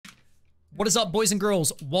What is up, boys and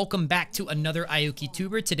girls? Welcome back to another Aoki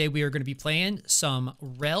Tuber. Today we are going to be playing some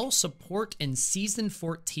Rell support in Season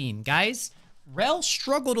 14. Guys, Rell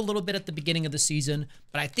struggled a little bit at the beginning of the season,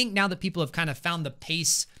 but I think now that people have kind of found the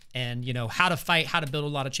pace and, you know, how to fight, how to build a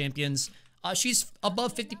lot of champions, she's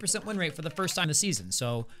above 50% win rate for the first time this season.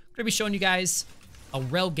 So I'm going to be showing you guys a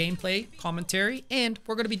Rell gameplay commentary, and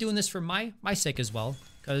we're going to be doing this for my sake as well,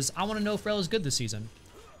 because I want to know if Rell is good this season.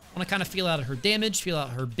 I want to kind of feel out her damage, feel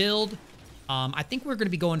out her build. I think we're going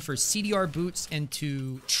to be going for CDR boots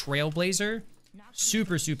into Trailblazer.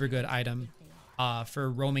 Super, super good item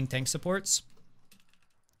for roaming tank supports.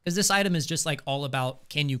 Because this item is just like all about,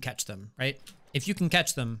 can you catch them, right? If you can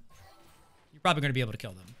catch them, you're probably going to be able to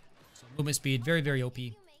kill them. So movement speed, very, very OP.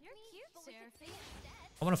 I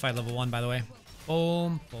want to fight level 1, by the way.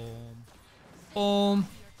 Boom, boom, boom.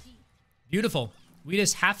 Beautiful. We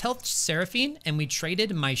just half health Seraphine and we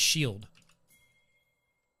traded my shield.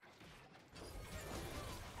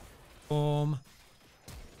 Boom.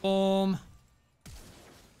 Boom.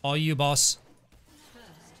 All you, boss.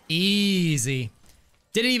 Easy.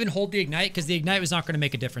 Didn't even hold the ignite because the ignite was not going to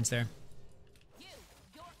make a difference there.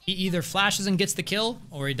 He either flashes and gets the kill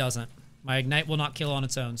or he doesn't. My ignite will not kill on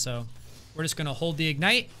its own, so we're just going to hold the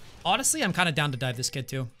ignite. Honestly, I'm kind of down to dive this kid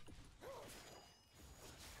too.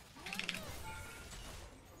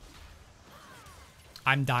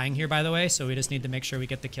 I'm dying here, by the way, so we just need to make sure we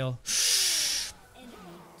get the kill.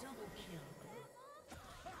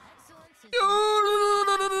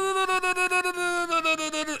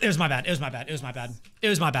 It was my bad. It was my bad. It was my bad. It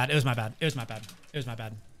was my bad. It was my bad. It was my bad. It was my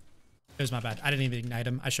bad. It was my bad. I didn't even ignite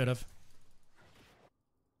him. I should have.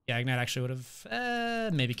 Yeah, ignite actually would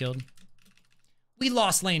have maybe killed. We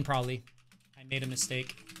lost lane probably. I made a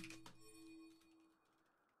mistake.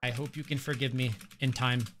 I hope you can forgive me in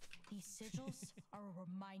time. These sigils are a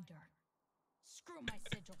reminder. Screw my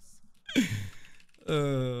sigils.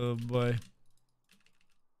 Oh boy.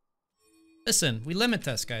 Listen, we limit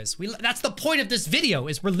test, guys. That's the point of this video,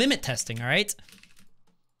 is we're limit testing, all right?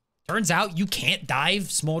 Turns out you can't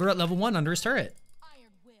dive Smolder at level 1 under his turret.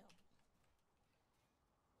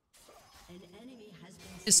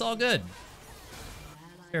 It's all good.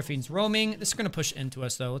 Seraphine's roaming. This is gonna push into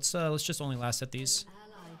us though. Let's just only last at these.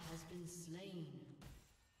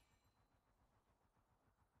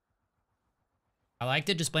 I liked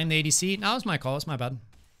it. Just blame the ADC. No, it was my call. It's my bad.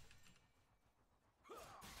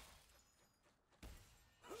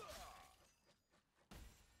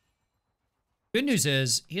 Good news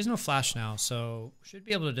is he has no flash now, so should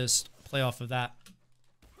be able to just play off of that.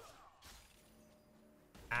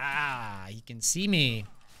 Ah, he can see me.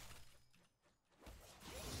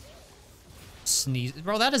 Sneeze.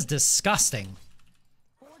 Bro, that is disgusting.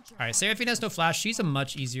 Alright, Seraphine has no flash. She's a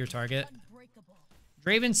much easier target.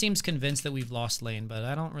 Draven seems convinced that we've lost lane, but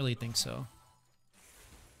I don't really think so.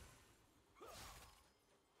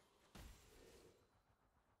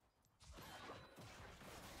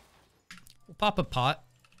 We'll pop a pot.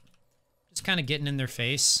 Just kind of getting in their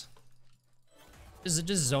face. Is it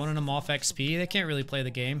just zoning them off XP? They can't really play the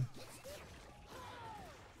game.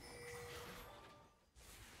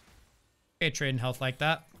 Okay, trading health like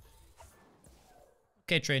that.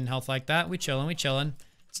 Okay, trading health like that. We chilling, we chilling.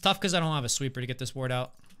 It's tough because I don't have a sweeper to get this ward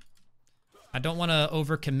out. I don't want to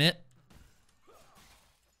overcommit.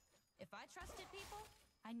 If I trusted people,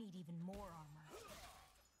 I need even more armor.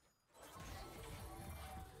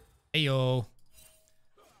 Hey yo.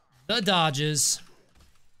 The dodges.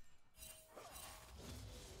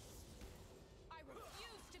 I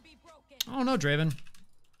refuse to be broken. Oh no, Draven.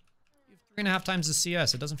 You have 3.5 times the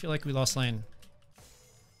CS. It doesn't feel like we lost lane.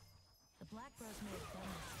 The Black Rose may have done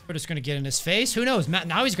this. We're just gonna get in his face. Who knows?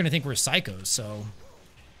 Now he's gonna think we're psychos, so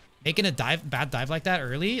making a bad dive like that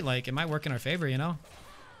early, like, it might work in our favor, you know?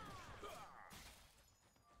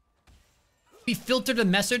 We filtered a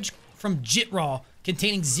message from Jitraw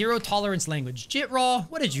containing 0 tolerance language. Jitraw,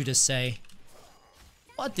 what did you just say?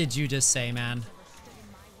 What did you just say, man? Stood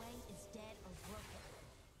in my way is dead or broken.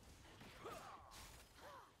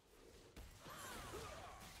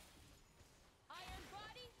 Iron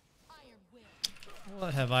body, iron will.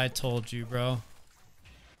 What have I told you, bro?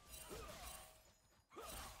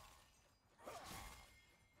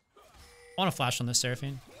 I want to flash on this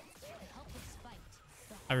Seraphine.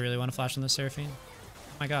 I really want to flash on this Seraphine.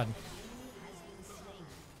 Oh my god.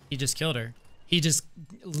 He just killed her. He just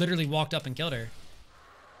literally walked up and killed her.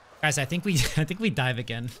 Guys, I think we dive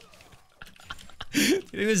again. You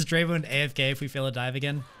think this is Draven AFK if we fail to dive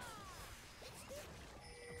again?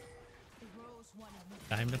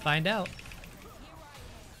 Time to find out.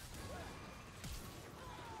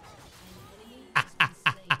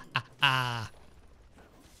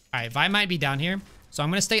 All right, Vi might be down here, so I'm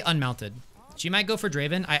gonna stay unmounted. She might go for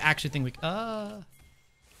Draven. I actually think we.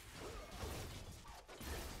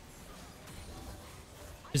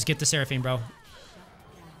 Just get the Seraphine, bro.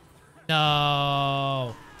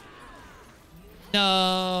 No.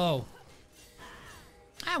 No.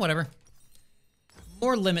 Ah, whatever.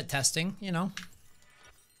 More limit testing, you know.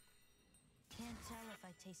 Can't tell if I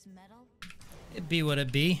taste metal. It be what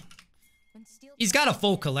it be. When steel He's got a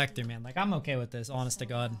full collector, man. Like, I'm okay with this, honest to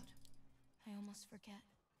God. I almost forget.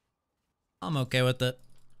 I'm okay with it.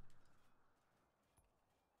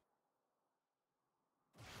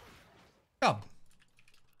 Oh.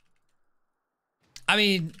 I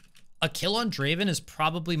mean, a kill on Draven is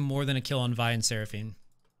probably more than a kill on Vi and Seraphine.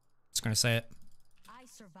 Just gonna say it. I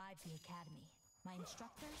survived the academy. My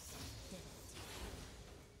instructors didn't.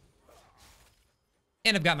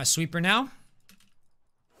 And I've got my sweeper now.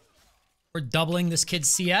 We're doubling this kid's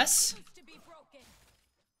CS. To be broken.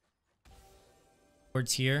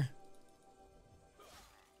 Wards here.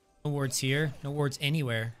 No wards here. No wards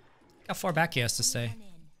anywhere. Look how far back he has to stay.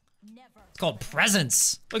 Never. It's called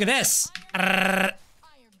presence. Look at this. Iron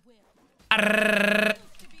will. Arrrr.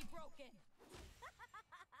 To be broken.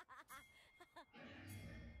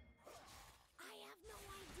 I have no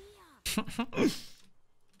idea.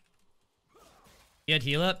 You had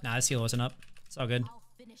heal up? Nah, his heal wasn't up. It's all good. I'll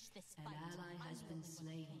finish this fight. An ally has been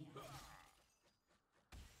slain.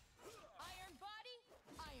 Iron body,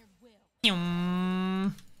 iron will.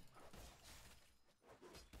 Yum.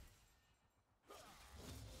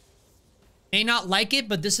 May not like it,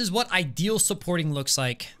 but this is what ideal supporting looks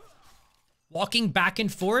like. Walking back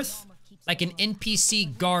and forth like an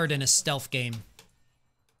NPC guard in a stealth game.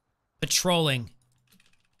 Patrolling.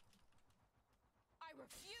 I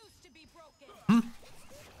refuse to be broken.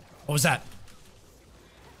 What was that?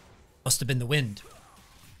 Must have been the wind.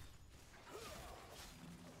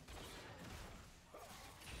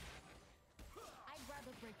 I'd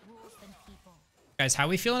rather break rules than people. Guys, how are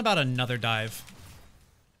we feeling about another dive?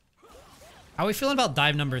 How are we feeling about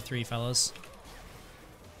dive number 3, fellas?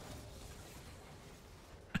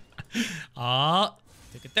 Oh,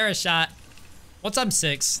 took it there a shot. What's up,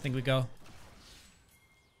 6? Think we go.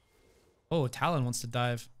 Oh, Talon wants to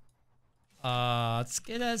dive. It's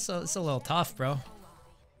a little tough, bro.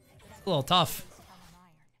 It's a little tough.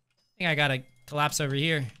 I think I gotta collapse over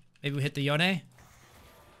here. Maybe we hit the Yone.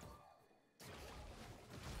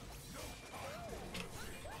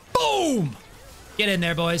 Boom! Get in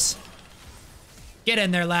there, boys. Get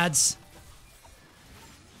in there, lads.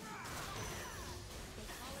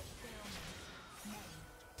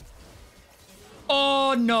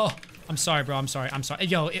 Oh, no. I'm sorry, bro. I'm sorry. I'm sorry.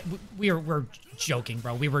 Yo, we're joking,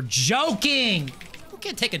 bro. We were joking. Who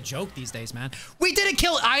can't take a joke these days, man? We didn't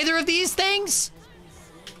kill either of these things?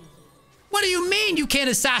 What do you mean you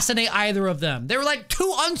can't assassinate either of them? They were like 2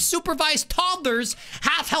 unsupervised toddlers,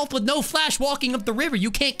 half health with no flash walking up the river.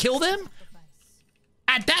 You can't kill them?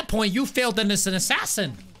 At that point, you failed them as an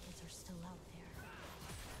assassin. Kids are still out there.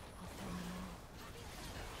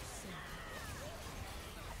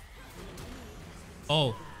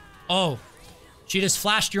 Oh. Oh. She just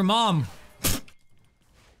flashed your mom.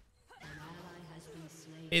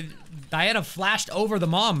 Diana flashed over the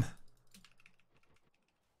mom.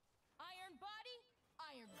 Iron body,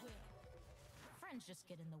 iron will. Friends just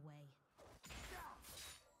get in the way.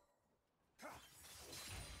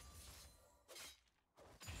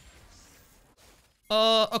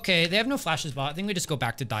 Okay, they have no flashes bot. I think we just go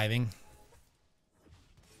back to diving.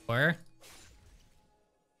 Or...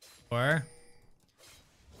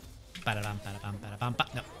 Ba-da-dum, ba-da-bum, ba-da-bum, ba-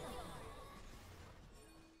 no.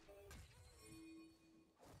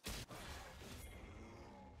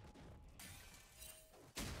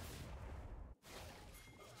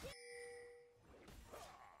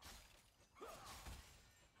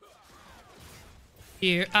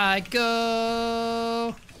 Here I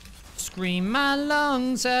go. Scream my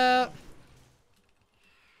lungs out.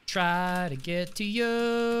 Try to get to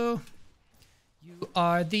you. You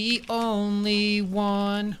are the only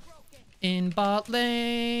one in bot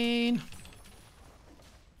lane.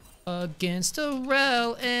 Against a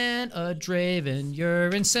Rell and a Draven, you're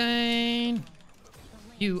insane.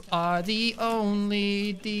 You are the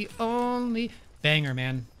only banger,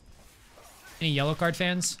 man. Any yellow card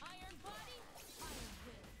fans? Iron body, iron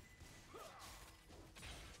will.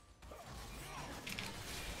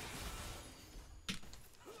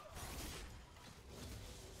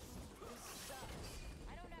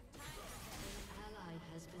 I don't have time. An ally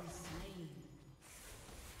has been slain.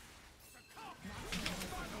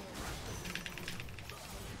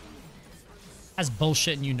 That's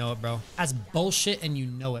bullshit and you know it, bro. That's bullshit and you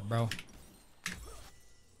know it, bro.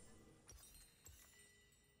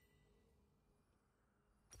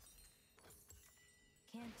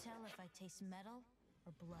 Can't tell if I taste metal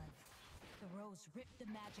or blood. The rose ripped the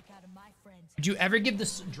magic out of my friends. Did you ever give the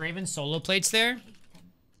Draven solo plates there?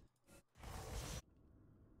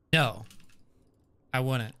 No. I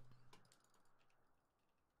wouldn't.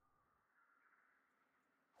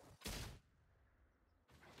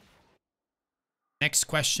 Next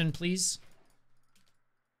question, please.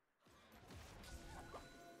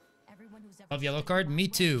 Love Yellow Card. Me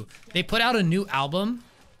too. They put out a new album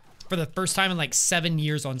for the first time in like 7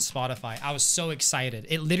 years on Spotify. I was so excited.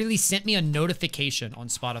 It literally sent me a notification on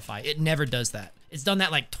Spotify. It never does that. It's done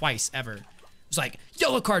that like twice ever. It was like,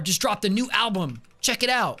 Yellow Card just dropped a new album. Check it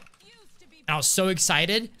out. And I was so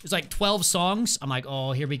excited. It was like 12 songs. I'm like,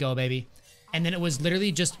 oh, here we go, baby. And then it was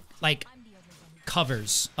literally just like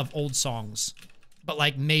covers of old songs, but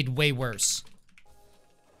like made way worse.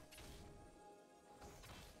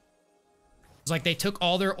 It's like they took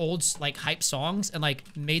all their old like hype songs and like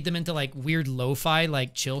made them into like weird lo-fi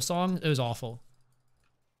like chill songs. It was awful.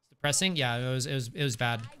 Depressing? Yeah, it was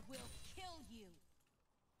bad. I will kill you.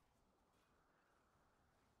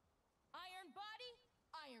 Iron body,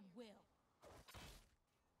 iron will.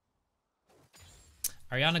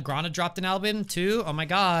 Ariana Grande dropped an album too. Oh my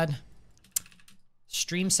god.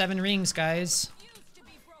 Stream 7 rings, guys. Used to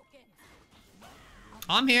be broken.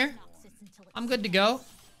 I'm here. Synopsis until it I'm good to go.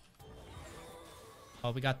 Oh,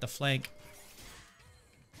 we got the flank.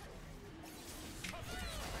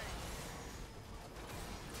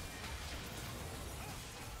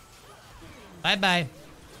 Bye-bye.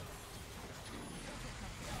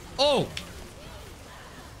 Oh!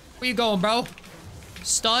 Where you going, bro?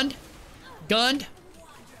 Stunned? Gunned?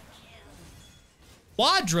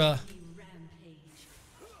 Quadra?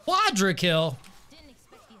 Quadra kill? didn't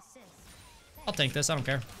expect the assist. I'll take this. I don't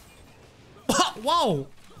care. Whoa!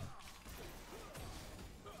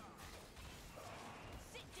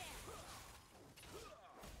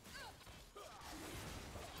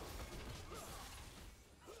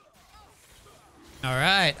 All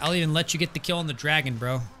right, I'll even let you get the kill on the dragon,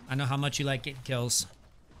 bro. I know how much you like getting kills.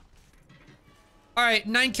 All right,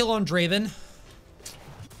 9 kill on Draven.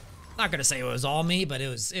 Not gonna say it was all me, but it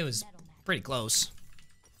was pretty close.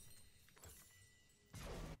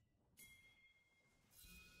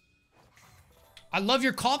 I love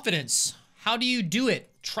your confidence. How do you do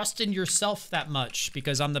it? Trust in yourself that much,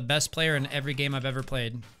 because I'm the best player in every game I've ever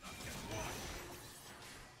played. The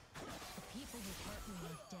people who hurt me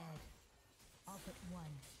are dead. All but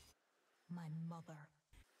one. My mother.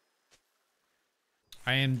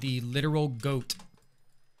 I am the literal GOAT.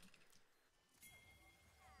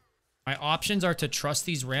 My options are to trust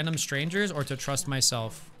these random strangers or to trust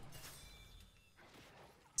myself.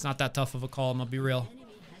 It's not that tough of a call, I'm gonna be real.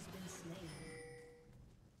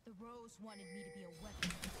 The rose wanted me to be a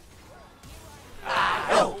weapon.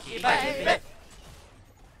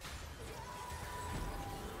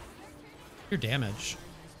 Your damage.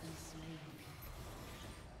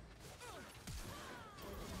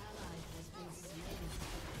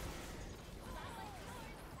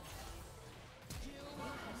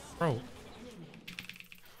 Bro.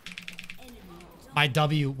 My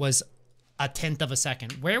W was a 1/10 of a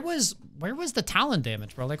second. Where was the Talon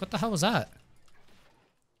damage, bro? Like, what the hell was that?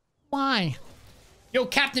 Why? Yo,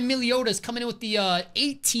 Captain Miliota's coming in with the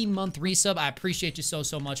 18-month resub. I appreciate you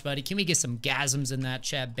so much, buddy. Can we get some gasms in that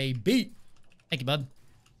chat, baby? Thank you, bud.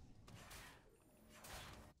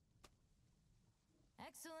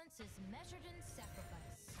 Excellence is measured in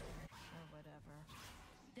sacrifice. Or whatever.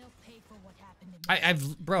 They'll pay for what happened to me.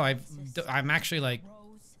 I'm actually like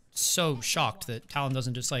Rose. so shocked that Talon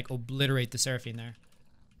doesn't just like obliterate the Seraphine there.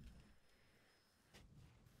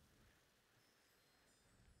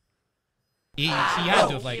 He had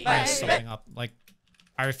to have like messed something up. Like,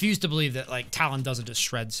 I refuse to believe that like Talon doesn't just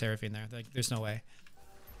shred Seraphine there. Like, there's no way.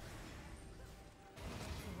 The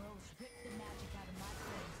rose ripped the magic out of my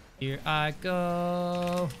friends. Here I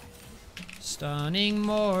go, stunning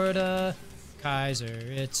Morta, Kaiser,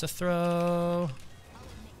 it's a throw.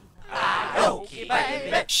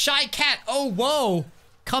 Shy Cat, oh whoa,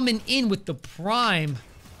 coming in with the prime.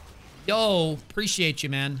 Yo, appreciate you,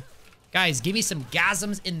 man. Guys, give me some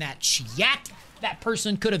gasms in that chat. That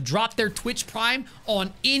person could have dropped their Twitch Prime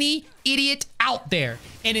on any idiot out there.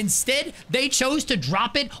 And instead, they chose to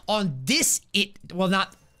drop it on they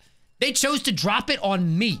chose to drop it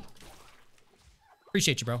on me.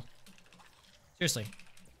 Appreciate you, bro. Seriously.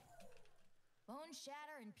 Bones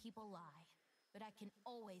shatter and people lie. But I can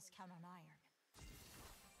always count on iron.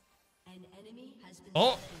 An enemy has been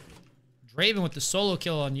Oh, Draven with the solo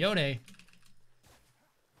kill on Yone.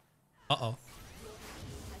 Uh-oh.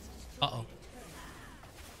 Uh-oh.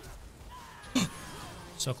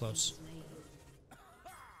 So close.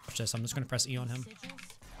 Watch this. I'm just gonna press E on him. Sigils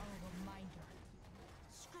are a reminder.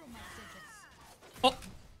 Screw my sigils.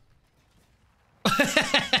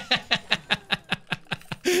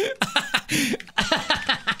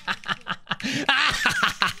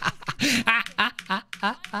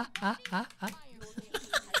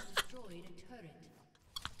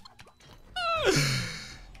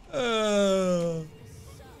 Oh.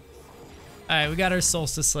 All right, we got our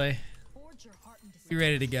souls to slay. Forge your heart into We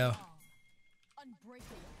ready to go.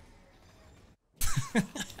 unbreakable.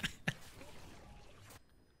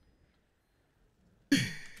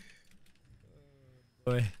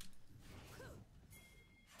 Boy.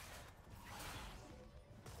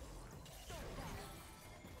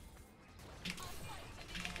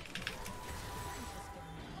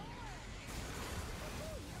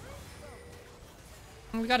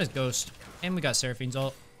 We got his ghost, and we got Seraphine's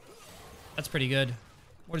ult. That's pretty good.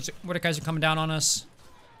 What are guys are coming down on us?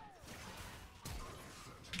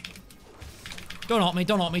 Don't ult me,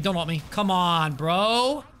 don't ult me, don't ult me. Come on,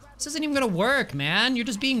 bro. This isn't even gonna work, man. You're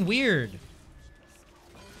just being weird.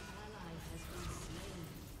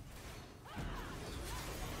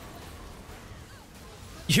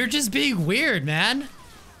 You're just being weird, man.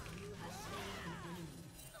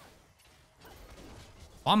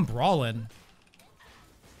 I'm brawling.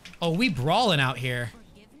 Oh, we brawling out here.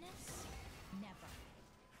 Forgiveness? Never.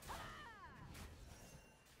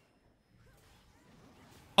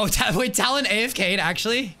 Oh, wait, Talon AFK'd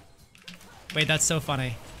actually? Wait, that's so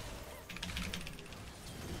funny.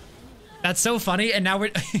 That's so funny, and now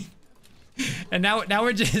we're and now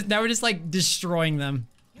we're just like destroying them.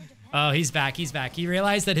 Oh, he's back. He's back. He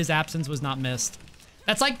realized that his absence was not missed.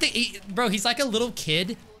 That's like bro, he's like a little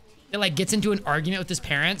kid that like gets into an argument with his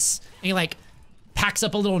parents, and he like packs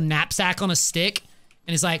up a little knapsack on a stick,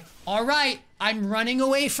 and he's like, "All right, I'm running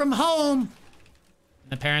away from home."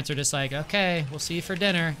 And the parents are just like, "Okay, we'll see you for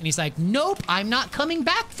dinner." And he's like, "Nope, I'm not coming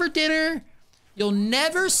back for dinner. You'll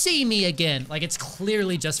never see me again." Like, it's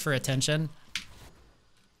clearly just for attention.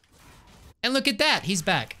 And look at that, he's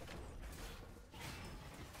back.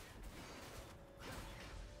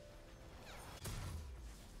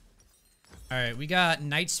 All right, we got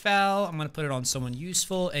Knight's Vow. I'm gonna put it on someone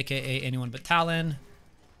useful, aka anyone but Talon.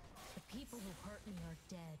 The people who hurt me are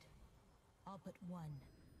dead. All but one.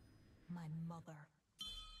 My mother.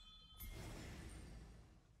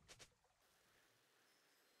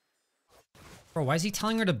 Bro, why is he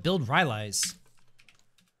telling her to build Rylai's?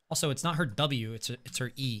 Also, it's not her W, it's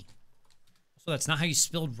her E. Also, that's not how you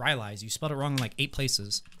spelled Rylai's. You spelled it wrong in like 8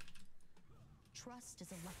 places. Trust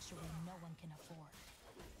is a luxury no one can afford.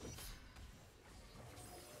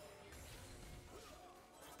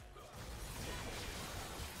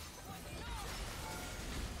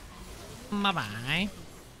 Bye-bye.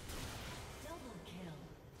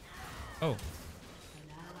 Oh.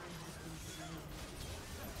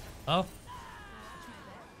 Oh.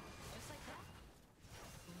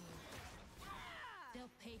 They'll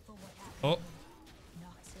pay for what happened. Oh.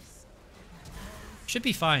 Noxus. Should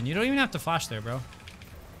be fine. You don't even have to flash there, bro.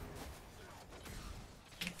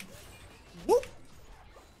 Whoop.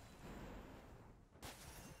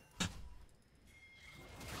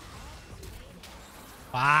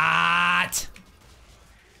 What?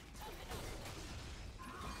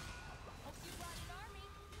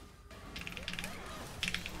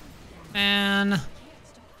 Man.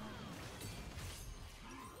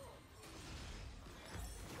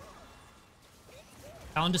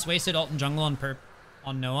 Alan just wasted ult and jungle on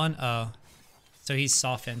no one. Oh. So he's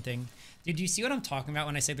soft venting. Dude, do you see what I'm talking about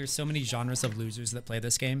when I say there's so many genres of losers that play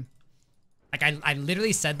this game? Like, I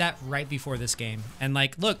literally said that right before this game. And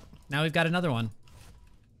like, look, now we've got another one.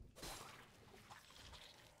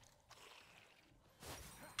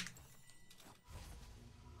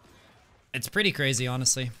 It's pretty crazy,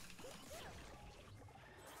 honestly.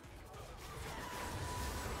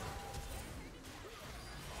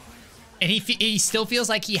 And he still feels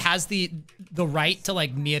like he has the right to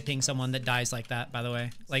like Mia ping someone that dies like that, by the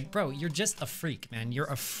way. Like, bro, you're just a freak, man. You're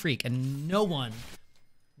a freak, and no one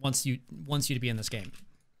wants you to be in this game.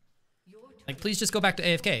 Like, please just go back to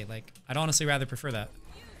AFK. Like, I'd honestly rather prefer that.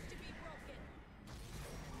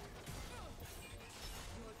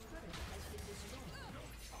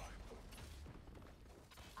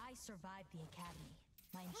 I survived the academy.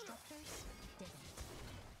 My instructors didn't.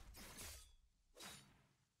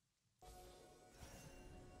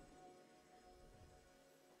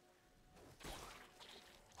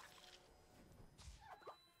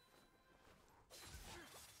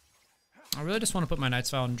 I really just want to put my Knight's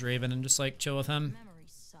Vow on Draven and just like chill with him.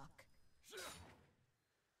 Memories suck.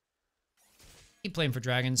 Keep playing for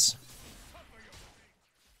dragons.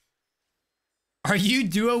 Are you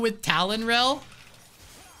duo with Talon, Rell?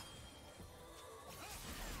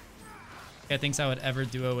 I think I would ever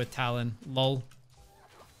duo with Talon. Lol.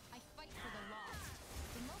 I fight for the lost,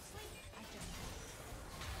 but mostly I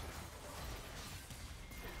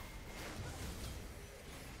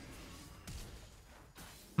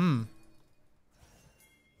don't.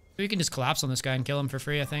 We can just collapse on this guy and kill him for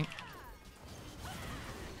free, I think.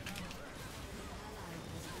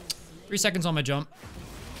 3 seconds on my jump.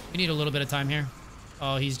 We need a little bit of time here.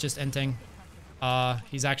 Oh, he's just enting.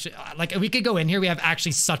 He's actually... like, we could go in here. We have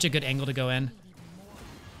actually such a good angle to go in.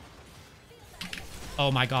 Oh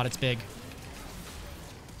my god, it's big.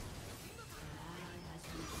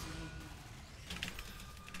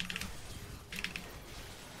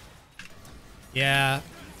 Yeah.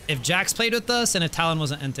 If Jax played with us and if Talon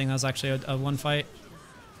wasn't enting, that was actually a one fight.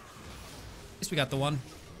 At least we got the one.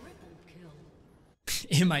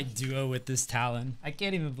 Am I duo with this Talon? I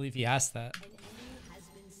can't even believe he asked that.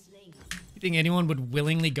 You think anyone would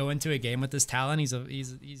willingly go into a game with this Talon? He's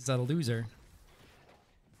a loser.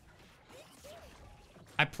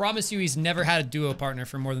 I promise you he's never had a duo partner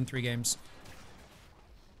for more than 3 games.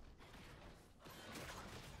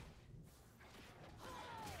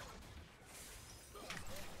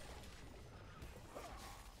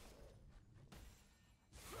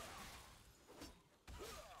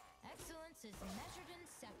 Excellence is measured in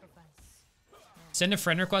sacrifice. Send a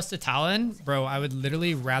friend request to Talon? Bro, I would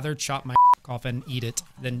literally rather chop my off and eat it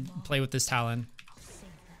than play with this Talon.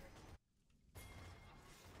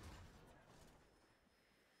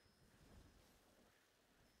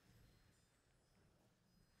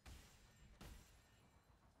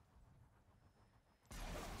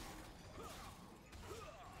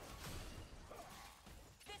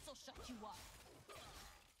 This'll shut you up.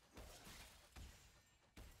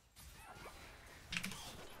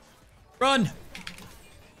 Run!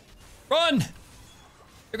 Run!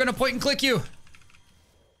 They're gonna point and click you. The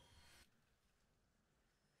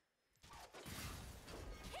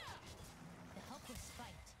helpless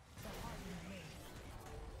fight, the hardened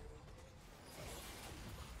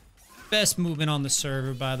live. Best movement on the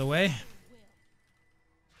server, by the way.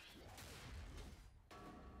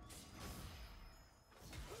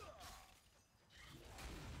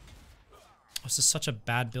 This is such a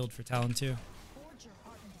bad build for Talon too. Forge your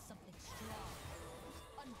heart into something strong.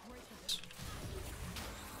 Unbreakable.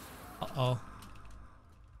 Uh-oh.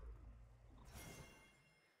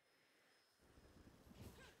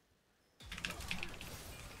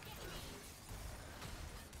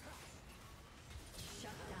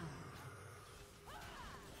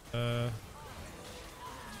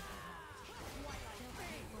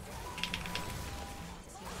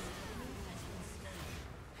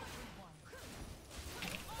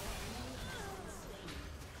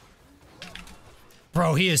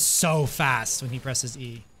 Bro, he is so fast when he presses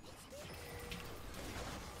E.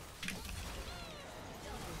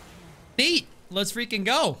 Neat! Let's freaking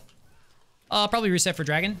go. Probably reset for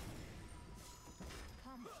Dragon.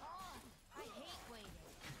 Come on. I hate waiting.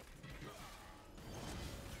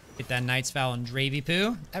 Get that Knight's Vow and Dravy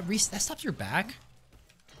Poo. That stops your back?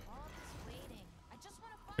 All this waiting. I just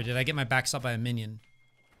want to Or find did I get my back stopped by a minion?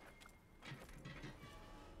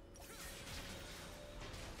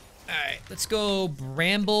 Alright, let's go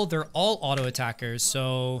Bramble. They're all auto attackers,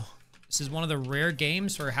 so this is one of the rare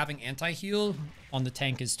games where having anti-heal on the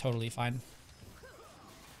tank is totally fine.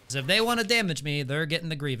 Because if they want to damage me, they're getting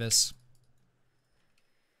the Grievous.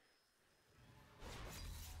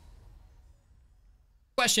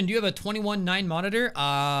 Question, do you have a 21:9 monitor?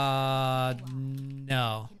 No.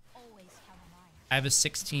 can always count on mine. I have a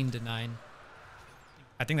 16:9.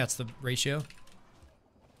 I think that's the ratio.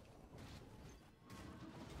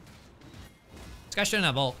 This guy shouldn't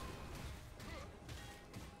have ult.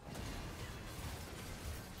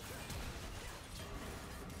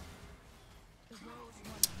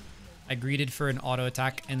 I greeted for an auto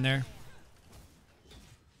attack in there.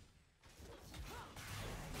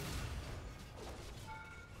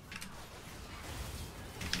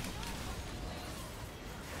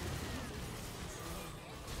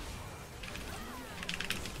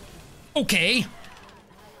 Okay.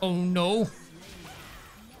 Oh no.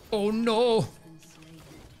 Oh no.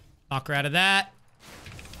 Knock her out of that.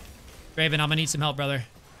 Draven, I'm gonna need some help, brother.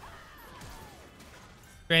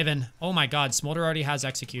 Draven. Oh my god, Smolder already has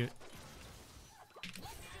execute.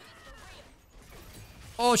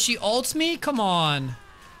 Oh, she ults me? Come on.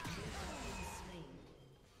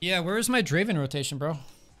 Yeah, where's my Draven rotation, bro?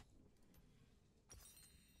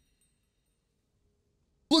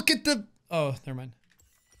 Look at the... Oh, never mind.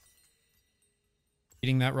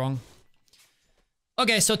 Reading that wrong.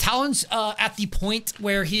 Okay, so Talon's at the point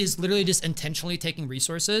where he is literally just intentionally taking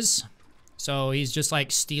resources. So he's just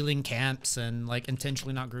like stealing camps and like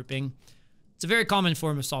intentionally not grouping. It's a very common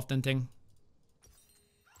form of soft inting.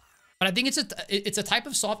 But I think it's a type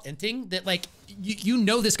of soft inting that like, you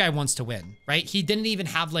know this guy wants to win, right? He didn't even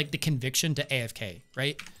have like the conviction to AFK,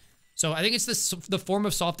 right? So I think it's the form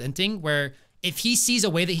of soft inting where if he sees a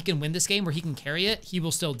way that he can win this game where he can carry it, he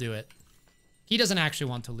will still do it. He doesn't actually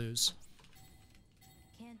want to lose.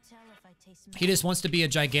 He just wants to be a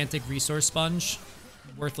gigantic resource sponge,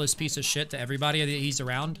 worthless piece of shit to everybody that he's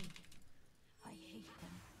around.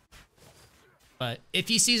 But if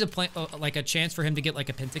he sees like a chance for him to get like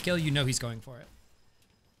a pentakill, you know he's going for it.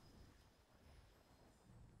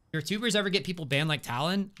 Your tubers ever get people banned like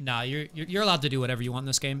Talon? Nah, you're allowed to do whatever you want in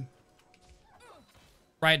this game.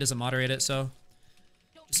 Riot doesn't moderate it, so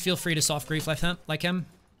just feel free to soft grief like him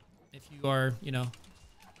if you are, you know,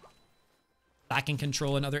 lacking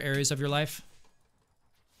control in other areas of your life.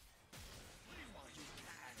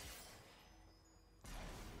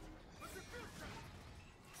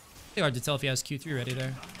 It's hard to tell if he has Q3 ready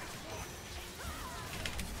there.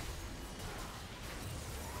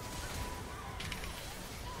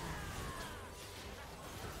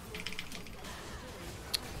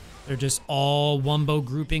 They're just all wombo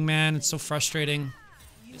grouping, man. It's so frustrating.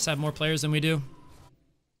 They just have more players than we do.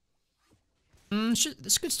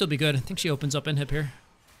 This could still be good. I think she opens up inhib here.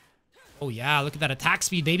 Oh yeah, look at that attack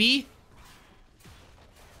speed, baby.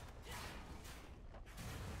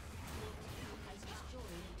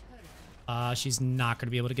 She's not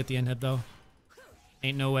gonna be able to get the inhib though.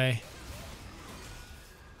 Ain't no way.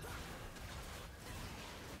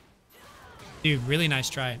 Dude, really nice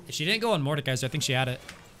try. If she didn't go on Mordekaiser, I think she had it.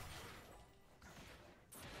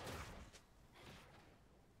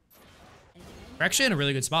 We're actually in a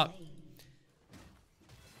really good spot.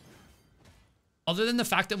 Other than the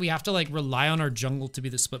fact that we have to like rely on our jungle to be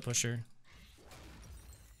the split pusher.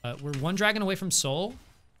 We're one dragon away from Soul.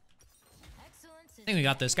 I think we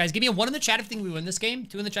got this. Guys, give me a 1 in the chat if you think we win this game.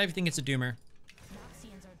 2 in the chat if you think it's a doomer.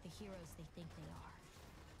 Noxians aren't the heroes they think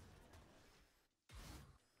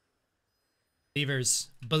they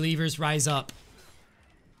are. Believers rise up.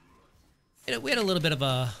 We had a little bit of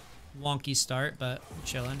a wonky start, but we're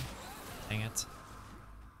chilling. Dang it.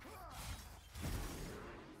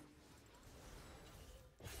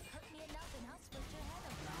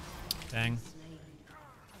 Dang.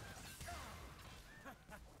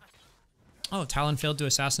 Oh, Talon failed to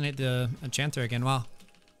assassinate the Enchanter again. Wow.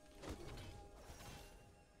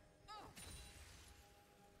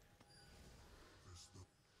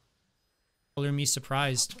 Color me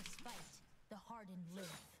surprised. He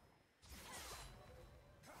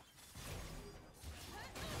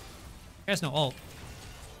has no ult.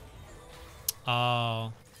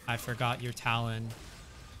 Oh, I forgot your Talon.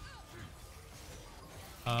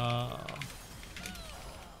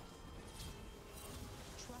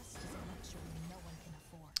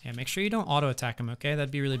 Yeah, make sure you don't auto attack him, okay? That'd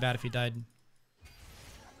be really bad if he died.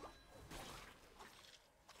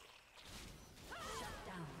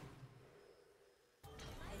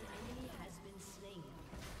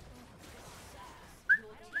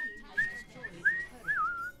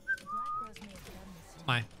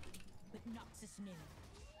 My.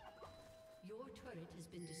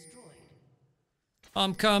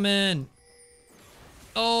 I'm coming.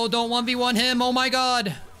 Oh, don't 1v1 him. Oh my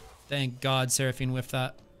god. Thank God Seraphine whiffed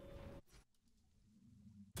that.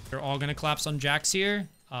 They're all gonna collapse on Jax here.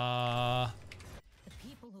 The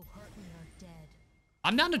people who hurt me are dead.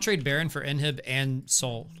 I'm down to trade Baron for Inhib and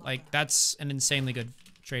Soul. Like, that's an insanely good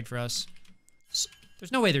trade for us.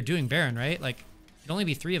 There's no way they're doing Baron, right? Like, it'd only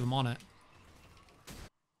be 3 of them on it.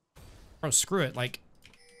 Bro, screw it. Like,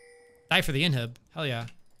 die for the Inhib. Hell yeah.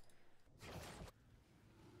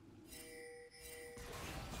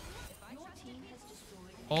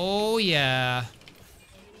 Oh, yeah.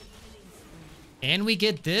 And we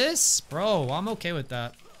get this? Bro, I'm okay with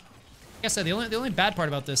that. Like I said, the only bad part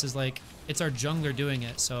about this is, like, it's our jungler doing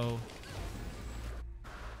it, so...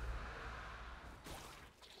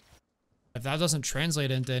 If that doesn't translate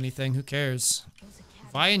into anything, who cares?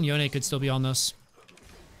 Vi and Yone could still be on this.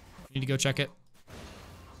 Need to go check it.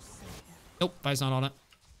 Nope, Vi's not on it.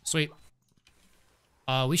 Sweet.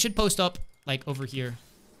 We should post up, like, over here.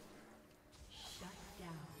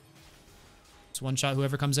 Just one shot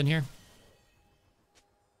whoever comes in here.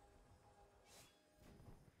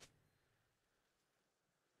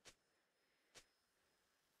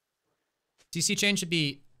 CC chain should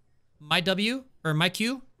be my W, or my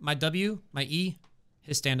Q, my W, my E,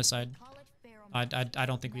 his stand aside. I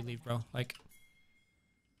don't think we leave, bro. Like,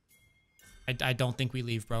 I don't think we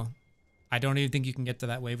leave, bro. I don't even think you can get to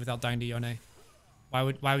that wave without dying to Yone. Why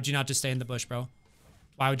would you not just stay in the bush, bro?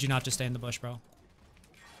 Why would you not just stay in the bush, bro?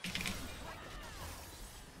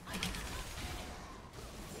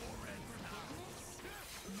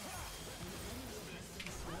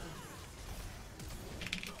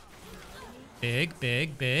 Big,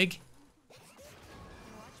 big, big.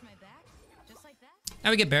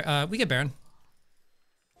 Now we get Baron.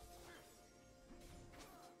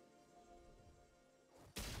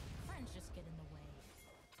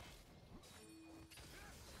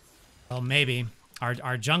 Well, maybe. Our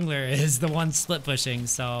jungler is the one split pushing,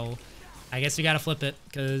 so I guess we gotta flip it,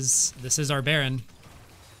 because this is our Baron.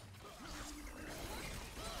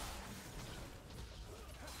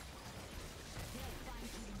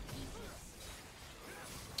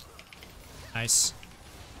 Nice.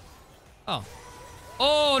 Oh.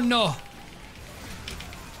 Oh, no.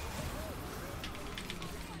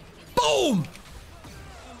 Boom!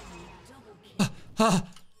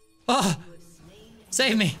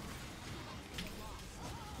 Save me.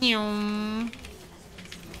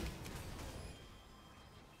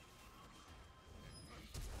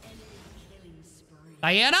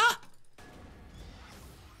 Diana?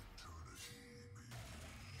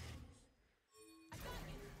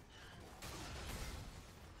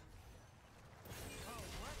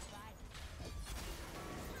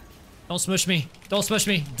 Don't smush me. Don't smush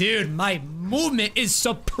me. Dude, my movement is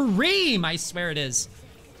supreme. I swear it is.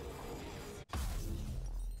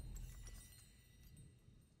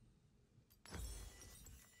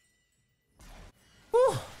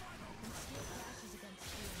 Whew.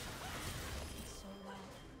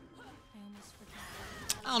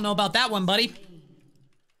 I don't know about that one, buddy.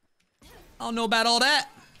 I don't know about all that.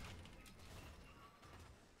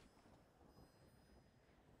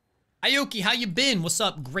 Aoki, how you been? What's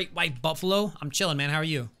up, Great White Buffalo? I'm chilling, man. How are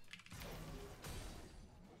you?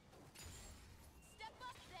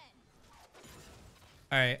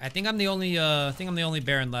 All right, I think I'm the only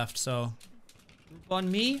Baron left. So, group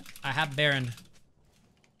on me. I have Baron.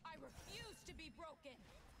 I refuse to be broken.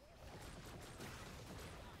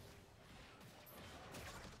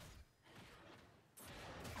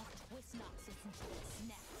 I'll twist Noxus into its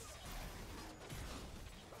nets.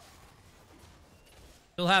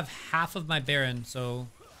 Still have half of my Baron, so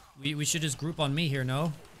we should just group on me here,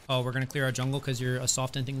 no? Oh, we're gonna clear our jungle because you're a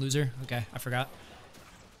soft ending loser? Okay, I forgot.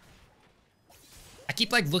 I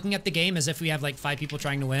keep like looking at the game as if we have like 5 people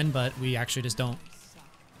trying to win, but we actually just don't.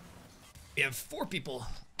 We have 4 people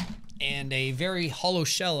and a very hollow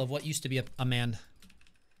shell of what used to be a man.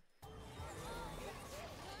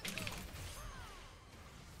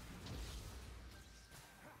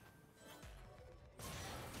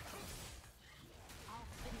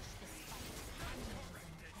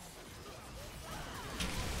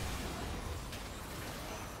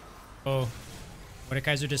 Oh,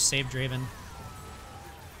 Mordekaiser just saved Draven.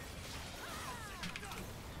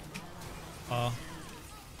 Oh.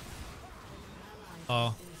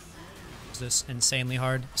 Oh. Is this insanely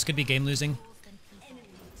hard? This could be game losing.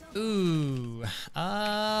 Ooh. We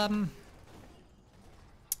don't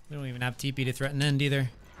even have TP to threaten end either. I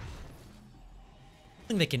don't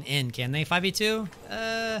think they can end, can they?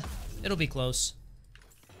 5v2? It'll be close.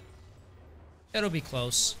 It'll be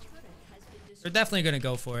close. They're definitely gonna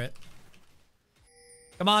go for it.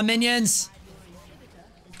 Come on, minions!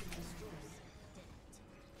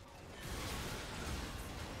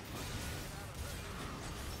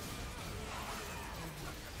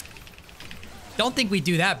 Don't think we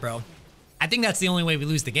do that, bro. I think that's the only way we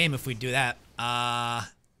lose the game if we do that. And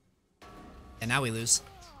now we lose.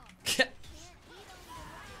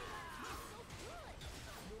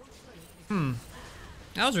 That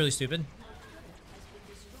was really stupid.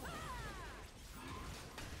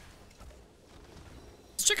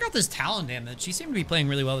 Let's check out this Talon damage. He seemed to be playing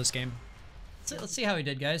really well this game. Let's see how he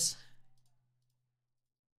did, guys.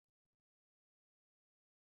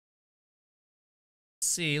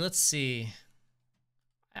 Let's see.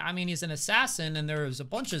 I mean, he's an assassin, and there was a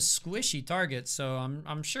bunch of squishy targets, so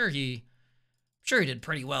I'm sure he did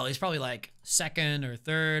pretty well. He's probably like 2nd or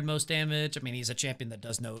 3rd most damage. I mean, he's a champion that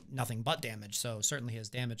does nothing but damage, so certainly his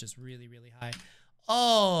damage is really, really high.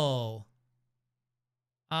 Oh.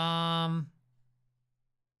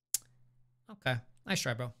 Okay. Nice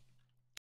try, bro.